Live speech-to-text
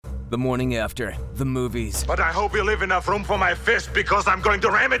The morning after, the movies. But I hope you leave enough room for my fist because I'm going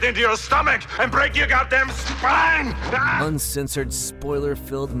to ram it into your stomach and break your goddamn spine! Uncensored,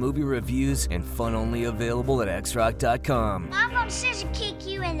 spoiler-filled movie reviews and fun only available at xrock.com. I'm gonna scissor kick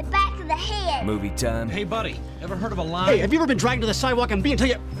you in the back of the head. Movie time. Hey, buddy, ever heard of a line? Hey, have you ever been dragged to the sidewalk and beat until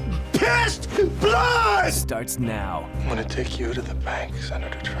you pissed blood? Starts now. I'm gonna take you to the bank,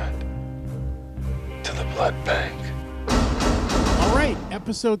 Senator Trent. To the blood bank. All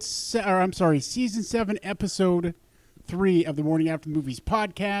right, Season 7, Episode 3 of the Morning After the Movies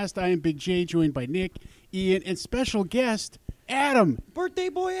podcast. I am Big J, joined by Nick, Ian, and special guest, Adam. Birthday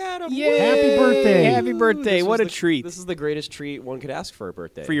boy Adam. Yay! Happy birthday. Happy birthday. What a treat. This is the greatest treat one could ask for a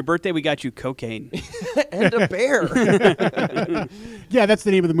birthday. For your birthday, we got you cocaine. And a bear. Yeah, that's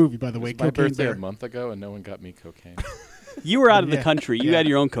the name of the movie, by the way. My Cocaine birthday Bear. a month ago, and no one got me cocaine. You were out of the country. You had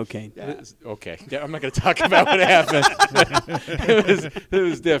your own cocaine. Okay, yeah, I'm not going to talk about what happened. it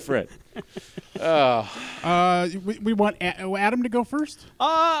was different. We want Adam to go first?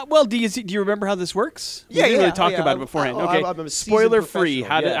 Well, do you remember how this works? Yeah, we didn't really yeah, talk yeah. about it beforehand. I'm Okay, a seasoned spoiler free.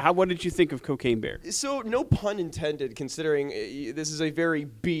 professional, yeah. What did you think of Cocaine Bear? So, no pun intended, considering this is a very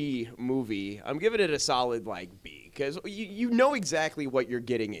B movie. I'm giving it a solid, B, because you know exactly what you're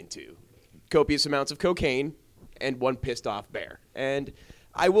getting into. Copious amounts of cocaine and one pissed-off bear. And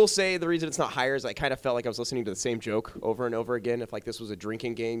I will say the reason it's not higher is I kind of felt like I was listening to the same joke over and over again. If this was a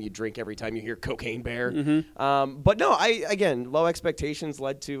drinking game, you drink every time you hear Cocaine Bear. Mm-hmm. But no, low expectations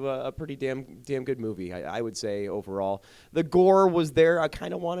led to a pretty damn good movie, I would say, overall. The gore was there. I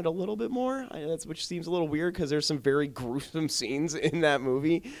kind of wanted a little bit more, which seems a little weird because there's some very gruesome scenes in that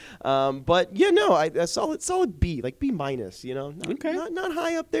movie. But yeah, no, a solid B, B minus, Okay. Not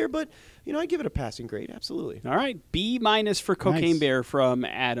high up there, but I give it a passing grade, absolutely. All right, B minus for Cocaine Nice. Bear from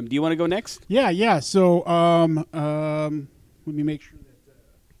Adam. Do you want to go next? Yeah. So, let me make sure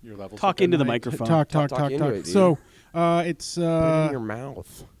that Your levels Talk are into the good. microphone. Talk into it, dude. So, it's Put it in your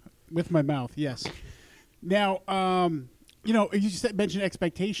mouth. with my mouth, yes. Now, you just mentioned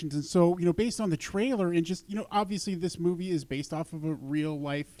expectations, and so based on the trailer and just obviously this movie is based off of a real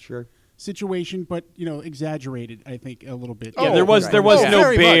life situation, but exaggerated, I think, a little bit. Yeah, there was no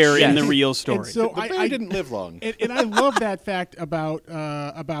very bear much, in yes. the real And story. so The bear didn't live long. and I love that fact about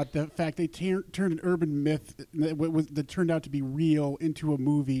the fact they turned an urban myth that turned out to be real into a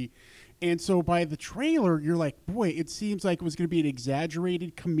movie. And so by the trailer, you're like, boy, it seems like it was going to be an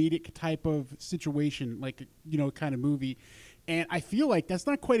exaggerated comedic type of situation, kind of movie. And I feel like that's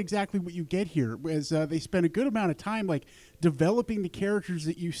not quite exactly what you get here, as they spend a good amount of time developing the characters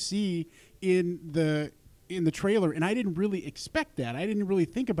that you see in the trailer, and I didn't really expect that. I didn't really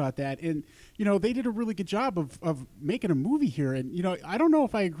think about that, and they did a really good job of making a movie here. And I don't know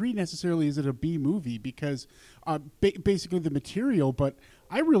if I agree necessarily is it a B movie because basically the material, but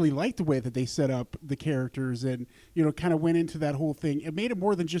I really liked the way that they set up the characters and kind of went into that whole thing. It made it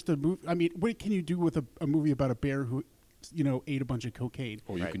more than just a movie. I mean, what can you do with a movie about a bear who ate a bunch of cocaine?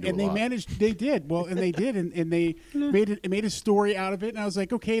 Oh, you can do and a they lot. managed. They did well, and they did, and they made a story out of it. And I was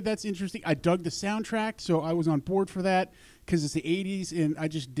like, okay, that's interesting. I dug the soundtrack, so I was on board for that because it's the '80s, and I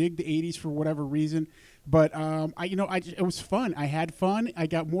just dig the '80s for whatever reason. But it was fun. I had fun. I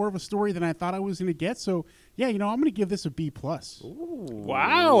got more of a story than I thought I was going to get. So yeah, I'm going to give this a B+.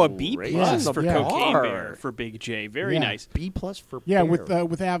 Wow, a B+ raising for the Cocaine bar. Bear for Big J. Very Yeah. nice. B+ for Yeah, bear.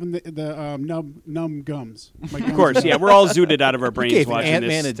 with having the numb gums. My Of gums course, yeah, we're all zooted out of our brains Gave watching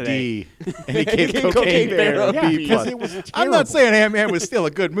Ant-Man this a today. D, and he gave Cocaine Bear a Yeah, B+. because it was I'm terrible. not saying Ant-Man was still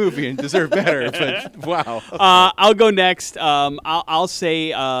a good movie and deserved better, but wow. I'll go next. I'll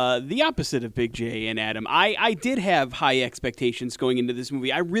say the opposite of Big J and Adam. I did have high expectations going into this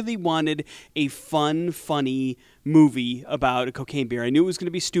movie. I really wanted a fun, funny movie about a cocaine bear. I knew it was going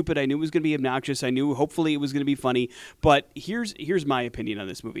to be stupid. I knew it was going to be obnoxious. I knew hopefully it was going to be funny. But here's my opinion on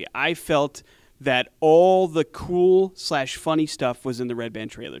this movie. I felt that all the cool/funny stuff was in the Red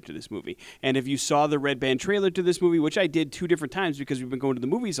Band trailer to this movie. And if you saw the Red Band trailer to this movie, which I did 2 different times because we've been going to the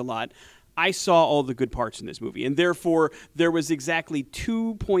movies a lot, I saw all the good parts in this movie. And therefore, there was exactly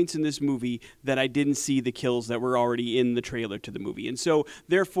 2 points in this movie that I didn't see the kills that were already in the trailer to the movie. And so,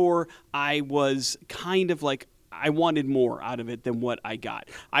 therefore, I was kind of like, I wanted more out of it than what I got.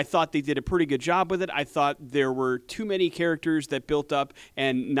 I thought they did a pretty good job with it. I thought there were too many characters that built up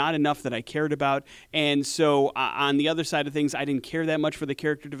and not enough that I cared about. And so on the other side of things, I didn't care that much for the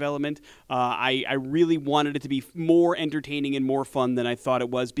character development. I really wanted it to be more entertaining and more fun than I thought it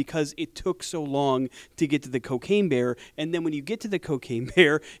was because it took so long to get to the cocaine bear. And then when you get to the cocaine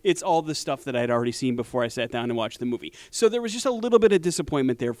bear, it's all the stuff that I'd already seen before I sat down and watched the movie. So there was just a little bit of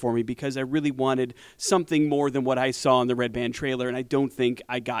disappointment there for me because I really wanted something more than than what I saw in the Red Band trailer, and I don't think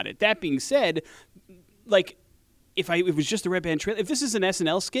I got it. That being said, like, if it was just a Red Band trailer, if this is an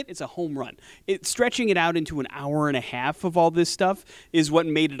SNL skit, it's a home run. Stretching it out into an hour and a half of all this stuff is what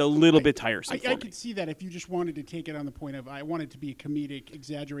made it a little bit tiresome for I me. could see that if you just wanted to take it on the point of I want it to be a comedic,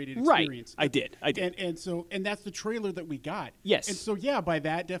 exaggerated Right. experience. I did. And that's the trailer that we got. Yes. And so yeah, by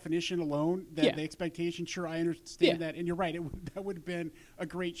that definition alone, the expectation, sure, I understand that. And you're right, that would have been a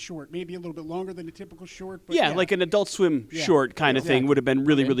great short, maybe a little bit longer than a typical short. But yeah, like an Adult Swim short kind of thing would have been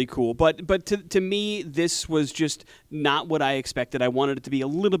really, really cool. But to me, this was just not what I expected. I wanted it to be a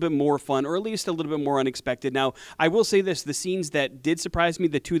little bit more fun, or at least a little bit more unexpected. Now, I will say this: the scenes that did surprise me,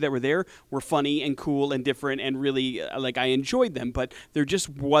 the two that were there, were funny and cool and different, and really, I enjoyed them. But there just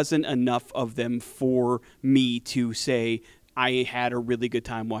wasn't enough of them for me to say I had a really good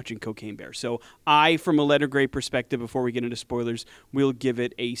time watching Cocaine Bear. So from a letter grade perspective, before we get into spoilers, will give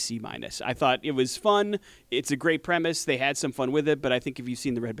it a C-. I thought it was fun. It's a great premise. They had some fun with it, but I think if you've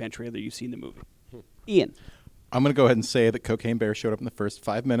seen the Red Band trailer, you've seen the movie. Ian. I'm going to go ahead and say that Cocaine Bear showed up in the first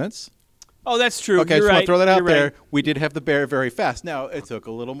 5 minutes. Oh, that's true. Okay, You're just want right. to throw that out You're there. right. We did have the bear very fast. Now, it took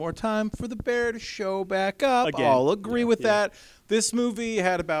a little more time for the bear to show back up. Again. I'll agree with that. This movie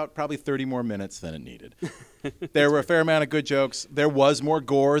had about probably 30 more minutes than it needed. There were a fair amount of good jokes. There was more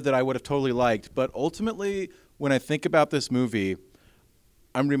gore that I would have totally liked. But ultimately, when I think about this movie,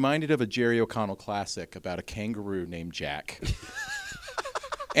 I'm reminded of a Jerry O'Connell classic about a kangaroo named Jack.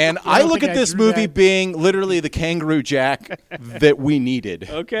 And I look at this movie being literally the Kangaroo Jack that we needed,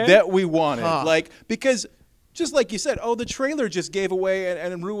 that we wanted. Because just like you said, the trailer just gave away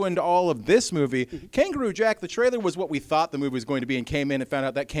and ruined all of this movie. Kangaroo Jack, the trailer was what we thought the movie was going to be, and came in and found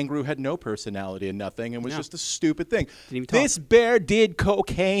out that kangaroo had no personality and nothing and was just a stupid thing. This bear did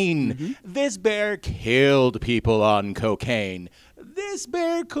cocaine. This bear killed people on cocaine. This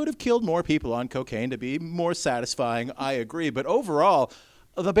bear could have killed more people on cocaine to be more satisfying, I agree. But overall,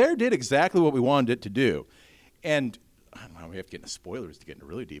 the bear did exactly what we wanted it to do. And I don't know, we have to get into spoilers to get into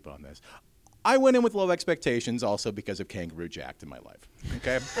really deep on this. I went in with low expectations also because of Kangaroo Jack in my life.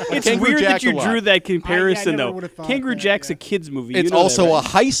 Okay, It's weird that you drew that comparison, though. Kangaroo Jack's a kid's movie. It's you know also that, right? a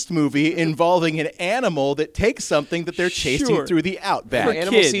heist movie involving an animal that takes something that they're chasing through the outback.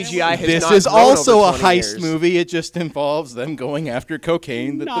 Animal CGI has This not is grown also a over 20 heist years. movie. It just involves them going after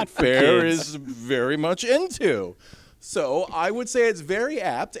cocaine that Not the for bear kids. is very much into. So I would say it's very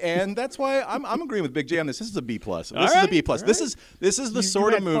apt, and that's why I'm agreeing with Big J on this. This is a B+. This is a B+. This is the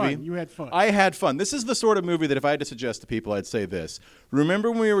sort of had movie. fun. You had fun. I had fun. This is the sort of movie that if I had to suggest to people, I'd say this. Remember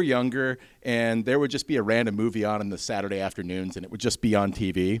when we were younger and there would just be a random movie on in the Saturday afternoons and it would just be on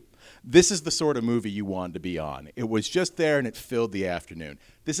TV? This is the sort of movie you wanted to be on. It was just there and it filled the afternoon.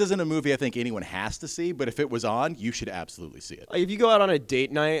 This isn't a movie I think anyone has to see, but if it was on, you should absolutely see it. Like, if you go out on a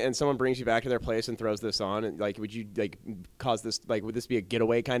date night and someone brings you back to their place and throws this on, and, would you cause this? Would this be a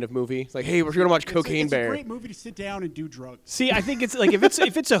getaway kind of movie? It's like, hey, we're gonna watch Cocaine it's Bear. a great movie to sit down and do drugs. See, I think it's like if it's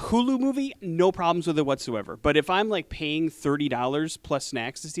a Hulu movie, no problems with it whatsoever. But if I'm paying $30 plus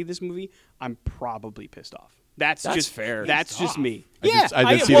snacks to see this movie, I'm probably pissed off. That's just fair. That's just me.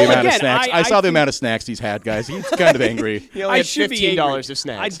 I did see the amount of snacks. I saw the amount of snacks he's had, guys. He's kind of angry. You only I had should be $15 angry. of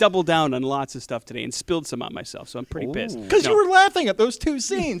snacks. I doubled down on lots of stuff today and spilled some on myself, so I'm pretty pissed. Because No. you were laughing at those two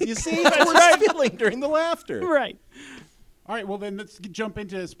scenes. You see, that's what we're feeling during the laughter. Right. All right, well then let's jump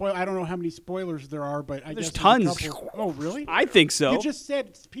into spoil. I don't know how many spoilers there are, but I There's guess tons. a couple. Oh, really? I think so. You just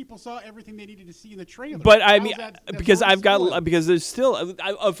said people saw everything they needed to see in the trailer. But I How's mean, that's because already I've got spoiled? because there's still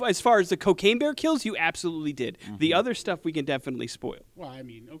as far as the Cocaine Bear kills, you absolutely did. The other stuff we can definitely spoil. Well, I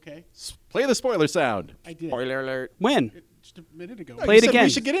mean, okay, Play the spoiler sound. I did. Spoiler alert. When? Just a minute ago. Play You it said again. We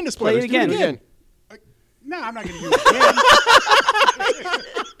should get into Play spoilers. it Do again. Again. No, I'm not going to do it again.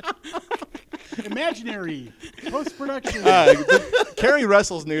 Imaginary post-production. Kerry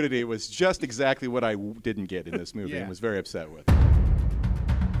Russell's nudity was just exactly what I didn't get in this movie Yeah. and was very upset with.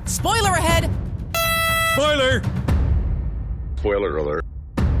 Spoiler ahead! Spoiler! Spoiler alert.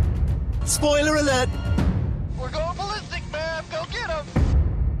 Spoiler alert! We're going ballistic, man. Go get him.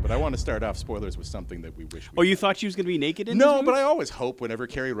 But I want to start off spoilers with something that we wish we Oh, you thought she was going to be naked in this No, movie? but I always hope whenever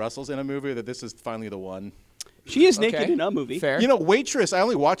Kerry Russell's in a movie that this is finally the one. She is naked in a movie. Fair. You know, Waitress, I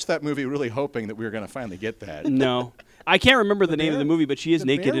only watched that movie really hoping that we were going to finally get that. No. I can't remember the name of the movie, but she is The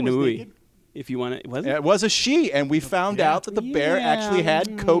naked bear in a was movie. naked. If you want to, was It it? was a she, and we found out that the bear actually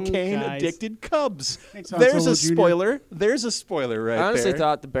had cocaine-addicted cubs. Thanks, Han There's Solo a Jr. spoiler. There's a spoiler right I honestly there.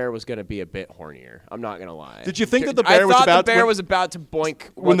 thought the bear was going to be a bit hornier. I'm not going to lie. Did you think that the bear was I thought about the bear when- was about to boink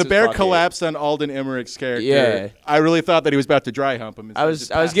when the bear what's-his-bucket. collapsed on Alden Emmerich's character, Yeah. I really thought that he was about to dry hump him. I was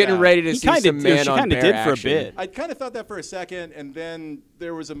getting ready to see some man on bear did for a action. bit. I kind of thought that for a second, and then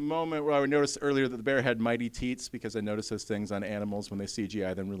there was a moment where I noticed earlier that the bear had mighty teats because I noticed those things on animals when they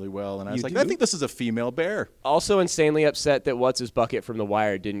CGI them really well, and I was like, I think this is a female bear. Also insanely upset that what's-his-bucket from The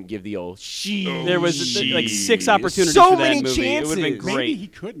Wire didn't give the old she. There was like 6 opportunities So for that many movie. It would have been chances. Maybe great. he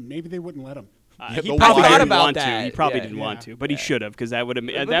couldn't. Maybe they wouldn't let him. Yeah, He the probably Wire- didn't about want to. that. He probably Yeah. didn't want Yeah. to, but he should have because that would have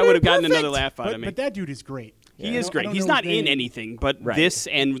would've gotten been another perfect. laugh out of me. But that dude is great. He is I great. don't He's know not his in name. anything but Right. this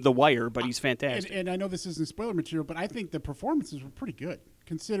and The Wire, but he's fantastic. And I know this isn't spoiler material, but I think the performances were pretty good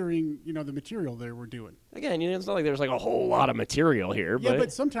considering the material they were doing. Again, it's not like there's like a whole lot of material here. Yeah,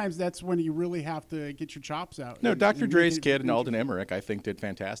 but sometimes that's when you really have to get your chops out. No, and- Dr. and Dre's make it kid and interesting. Alden Emmerich, I think, did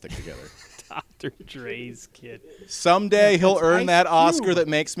fantastic together. Dr. Dre's kid. Someday he'll That's earn Ice that Oscar Cube. that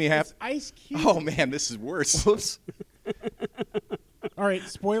makes me happy. It's Ice Cube. Oh man, this is worse. Whoops. All right,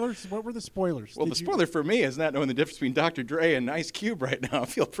 spoilers. What were the spoilers? Well, Did the you- spoiler for me is not knowing the difference between Dr. Dre and Ice Cube right now. I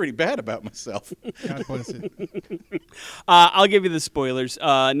feel pretty bad about myself. God bless it. I'll give you the spoilers.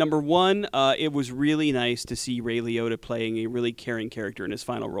 Number one, it was really nice to see Ray Liotta playing a really caring character in his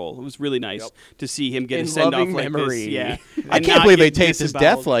final role. It was really nice to see him get In a send off loving like memory. this. Yeah, I And can't not believe they get taste his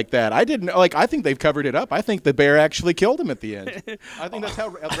disemboweled. death like that. I didn't like. I think they've covered it up. I think the bear actually killed him at the end. I think that's how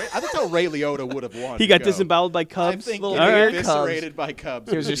Ray Liotta would have won. He got to go. disemboweled by I Cubs. think Little he got bear eviscerated by Cubs.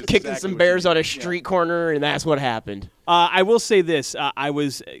 He was which just is kicking exactly some what bears you on a did. street corner, and that's what happened. I will say this. I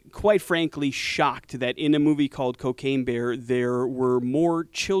was quite frankly shocked that in a movie called Cocaine Bear, there were more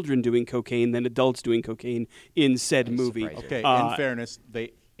children doing cocaine than adults doing cocaine in said movie. surprising. Okay, in fairness,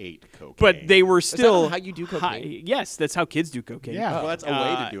 they ate cocaine. But they were that still how you do cocaine? high- yes, that's how kids do cocaine. Yeah. well, that's a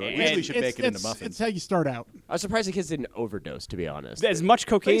way to do it. We usually should bake it into It's muffins. how you start out. I was surprised the kids didn't overdose, to be honest. As much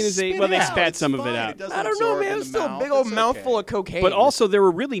cocaine as they spit they it out. spat It's some of it fine. out. It doesn't I don't know, absorb man. in It was the still a mouth. big old It's mouthful okay. of cocaine. But also, there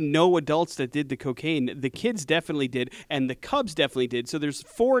were really no adults that did the cocaine. The kids definitely did, and the Cubs definitely did. So there's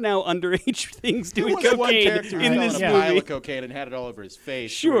 4 now underage things There doing was one cocaine character who in fell this in a pile movie. of cocaine and had it all over his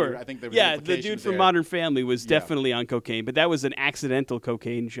face. Sure. I think there was yeah, the implications dude from there. Modern Family was Yeah. definitely on cocaine, but that was an accidental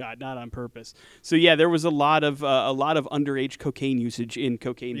cocaine shot, not on purpose. So yeah, there was a lot of underage cocaine usage in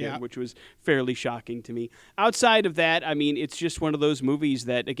Cocaine Bear, Yeah. which was fairly shocking to me. Outside of that, I mean, it's just one of those movies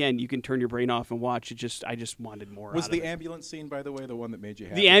that again you can turn your brain off and watch. I just wanted more. Was out the of it. ambulance scene, by the way, the one that made you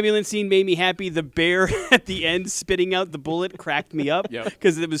happy? The ambulance scene made me happy. The bear at the end spitting out the bullet cracked me up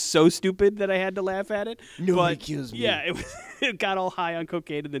because it was so stupid that I had to laugh at it. Nobody But, kills me. Yeah, it got all high on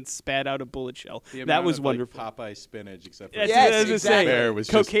cocaine and then spat out a bullet shell. The That amount was of, wonderful. Like, Popeye spinach, except for That's Yes, what I was exactly. saying. Bear was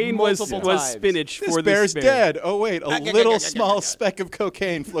just Cocaine was multiple times. spinach this for bear's this bear. dead. Oh wait, a little small speck of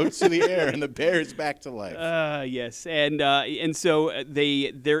cocaine floats through the air, and the bear is back to life. Yes, and so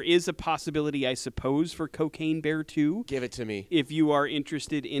there is a possibility, I suppose, for Cocaine Bear 2. Give it to me. If you are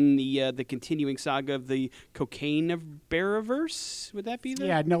interested in the continuing saga of the Cocaine of Beariverse, would that be the?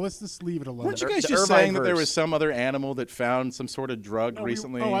 Yeah, no, let's just leave it alone. Weren't you guys the just Irvine saying that there verse. was some other animal that found some sort of drug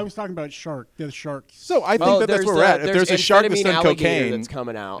recently? I was talking about the shark. So I think that's where we're at. If there's a shark that's amphetamine done alligator cocaine, that's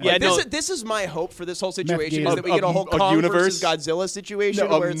coming out. Yeah, Like, no. this is my hope for this whole situation gator. is that we get a whole A Kong universe? versus Godzilla situation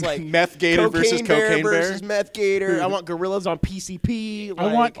No, a where it's like meth gator versus cocaine bear? versus meth gator. I want gorillas on PCP. I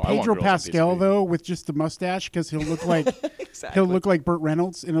want I want Pedro girls on Pascal PCP. though with just the mustache because he'll look like Exactly. he'll look like Burt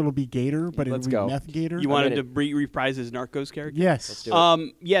Reynolds and it'll be Gator, but Let's it'll be go. Meth Gator. You wanted in to reprise his Narcos character? Yes. do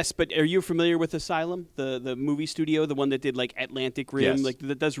it. Yes, but are you familiar with Asylum, the movie studio, the one that did like Atlantic Rim, Yes. like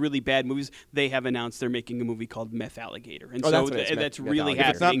that does really bad movies? They have announced they're making a movie called Meth Alligator, and Oh, so that's what it is, that's Meth really Alligator.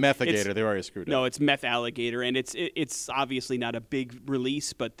 happening. it's not It's- methigator. They already screwed No, up. it's Meth Alligator, and it's obviously not a big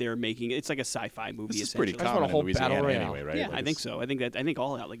release, but they're making it's like a sci-fi movie. This is pretty essentially. want a common in whole Louisiana battle royale. anyway, right? Yeah, Like I think it's- so. I think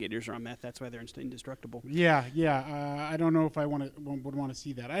all alligators are on meth. That's why they're indestructible. Yeah. I don't know if I would want to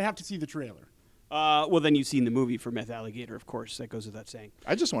see that. I'd have to see the trailer. Well, then you've seen the movie for Meth Alligator, of course. That goes without saying.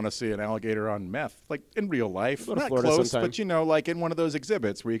 I just want to see an alligator on meth, like in real life. Go to Not Florida close, sometime. but like in one of those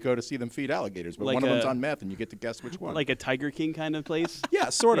exhibits where you go to see them feed alligators, but Like one of them's a- on meth, and you get to guess which one. Like a Tiger King kind of place. yeah,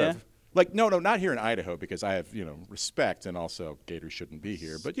 sort Yeah. of. Like no, not here in Idaho because I have respect, and also gators shouldn't be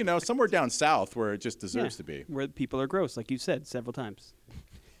here. But somewhere down south where it just deserves Yeah, to be. where people are gross, like you said several times.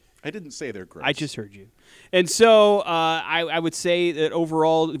 I didn't say they're gross. I just heard you. And so I would say that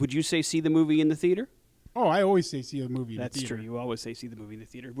overall, would you say see the movie in the theater? Oh, I always say see a movie. in the That's theater. true. You always say see the movie in the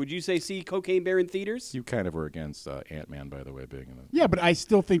theater. Would you say see Cocaine Bear in theaters? You kind of were against Ant-Man, by the way, being in the. Yeah, but I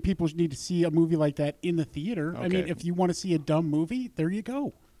still think people need to see a movie like that in the theater. I mean, Okay. if you want to see a dumb movie, there you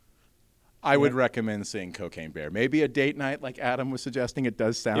go. I would recommend seeing Cocaine Bear. Maybe a date night, like Adam was suggesting. It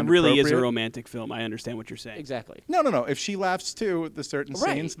does sound It really is a appropriate. romantic film. I understand what you're saying. Exactly. No. If she laughs too at the certain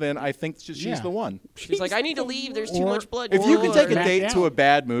Right. scenes, then I think she's the one. She's like, I need to leave. There's too Or- much blood. If you can take a Back date down. to a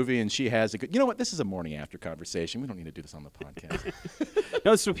bad movie and she has a good, you know what? This is a morning after conversation. We don't need to do this on the podcast.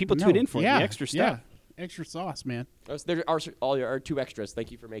 No, it's what people tune in for. Yeah, The extra stuff. Yeah. Extra sauce, man. There are all our 2 extras.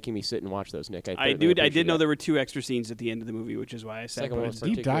 Thank you for making me sit and watch those, Nick. I did know there were 2 extra scenes at the end of the movie, which is why I said Second one it. was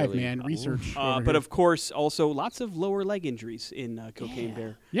Deep dive, particularly- man. Research. over But here. of course, also lots of lower leg injuries in Cocaine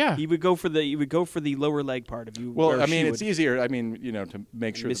Bear. Yeah. he would go for the lower leg part of you. Well, or I mean, she it's would. easier. I mean, to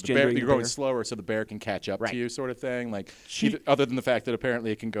make sure that the bear, Misgendering you're the going bear. slower so the bear can catch up Right. to you, sort of thing. Like, other than the fact that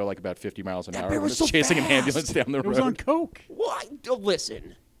apparently it can go like about 50 miles an hour bear when was it's so chasing an fast. ambulance down the it road. was on coke. What?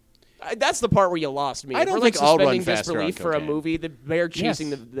 Listen. That's the part where you lost me. I don't We're like think I'll run suspending faster on disbelief for a cocaine. movie. The bear chasing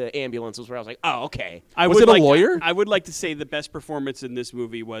Yes. the ambulance was where I was like, oh, okay. I Was would it a like lawyer? I would like to say the best performance in this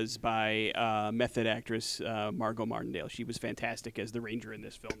movie was by method actress Margot Martindale. She was fantastic as the ranger in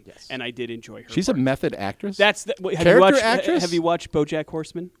this film, Yes. and I did enjoy her. She's a part. method actress. That's the, wait, have Character you watched, actress? Have you watched BoJack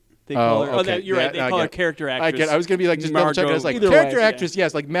Horseman? They call her. okay. Oh, that, you're Yeah, right. They no, I call her get it. character actress. I get. I was gonna be like just double checking. I was like Margot- character Either way, actress,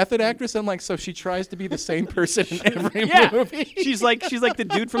 yes, like method actress. I'm like, so she tries to be the same person in every Yeah, movie. she's like the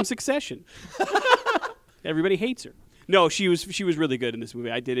dude from Succession. Everybody hates her. No, she was really good in this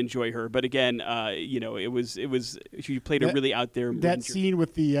movie. I did enjoy her, but again, it was she played a That- really out there. That ranger. scene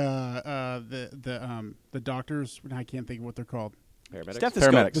with the doctors, I can't think of what they're called. Paramedics?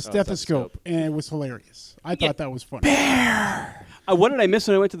 Stethoscope. Paramedics. The stethoscope, and it was hilarious. I thought that was funny. What did I miss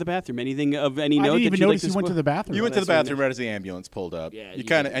when I went to the bathroom? Anything of any I note? didn't that even you'd like notice to you went to spoil? the bathroom. You went to the that's what I bathroom right as the ambulance pulled up. Yeah, you you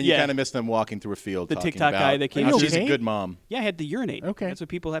kind of did. and you Yeah. kind of missed them walking through a field. The talking TikTok about guy that came how out. she's a Okay. good mom. Yeah, I had to urinate. Okay. That's what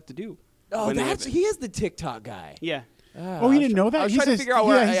people have to do. Oh, when they have- he is the TikTok guy. Yeah. Oh, he didn't know that? I was He's trying a- to figure out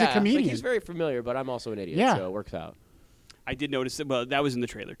where. yeah, he's a comedian. Like, he's very familiar, but I'm also an idiot, Yeah. so it works out. I did notice that. Well, that was in the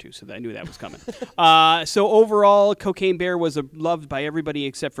trailer too, so I knew that was coming. So overall, Cocaine Bear was loved by everybody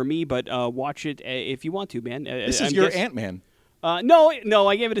except for me. But watch it if you want to, man. This is your Ant-Man. No,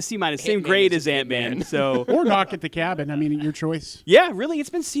 I gave it a C-. Same Ant-Man grade is as Ant-Man. So Or Knock at the Cabin. I mean, your choice. yeah, really,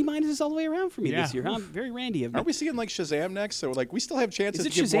 it's been C- all the way around for me Yeah. this year. Huh? Very randy of me. Aren't we seeing like Shazam next? So like we still have chances Is it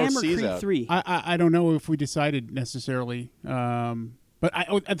to get more Shazam or C's Creed out. 3? I don't know if we decided necessarily. But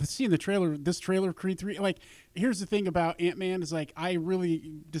at seeing the trailer, this trailer of Creed 3, like, here's the thing about Ant-Man is, like, I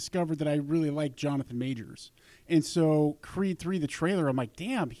really discovered that I really like Jonathan Majors. And so Creed 3, the trailer, I'm like,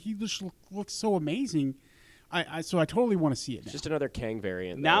 damn, he just looks so amazing. So I totally want to see it now. Just another Kang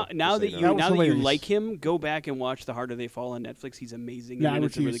variant. Now though, that just so you know. That was now that you hilarious. like him, go back and watch The Harder They Fall on Netflix. He's amazing. Yeah, in I it. would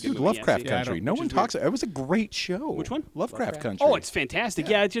It's a really see- good Dude, movie. Lovecraft Yeah, Country. No which one is talks. It was a great show. Which one? Lovecraft Country. Oh, it's fantastic.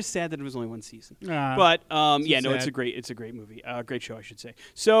 Yeah, it's just sad that it was only one season. Ah, But yeah, no, sad. it's a great movie. Great show, I should say.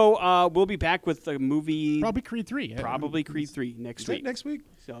 So we'll be back with a movie. Probably Creed 3. Probably Creed 3 next Is that week. next week?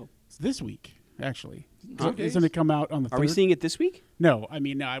 So It's this week, actually. Okay. Isn't it come out on the 3rd? are we seeing it this week? No, I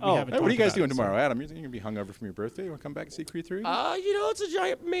mean, no, we Oh. haven't Hey, what are you talked guys about doing it, tomorrow, so- Adam? You're going to be hungover from your birthday? You want to come back and see Creed 3? It's a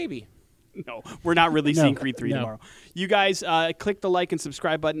giant maybe. No, we're not really No, seeing Creed 3 no. tomorrow. You guys, click the like and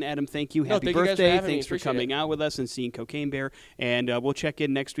subscribe button. Adam, thank you. Happy thank you guys for birthday. having me. Thanks for Appreciate coming it. out with us and seeing Cocaine Bear. And we'll check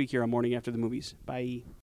in next week here on Morning After the Movies. Bye.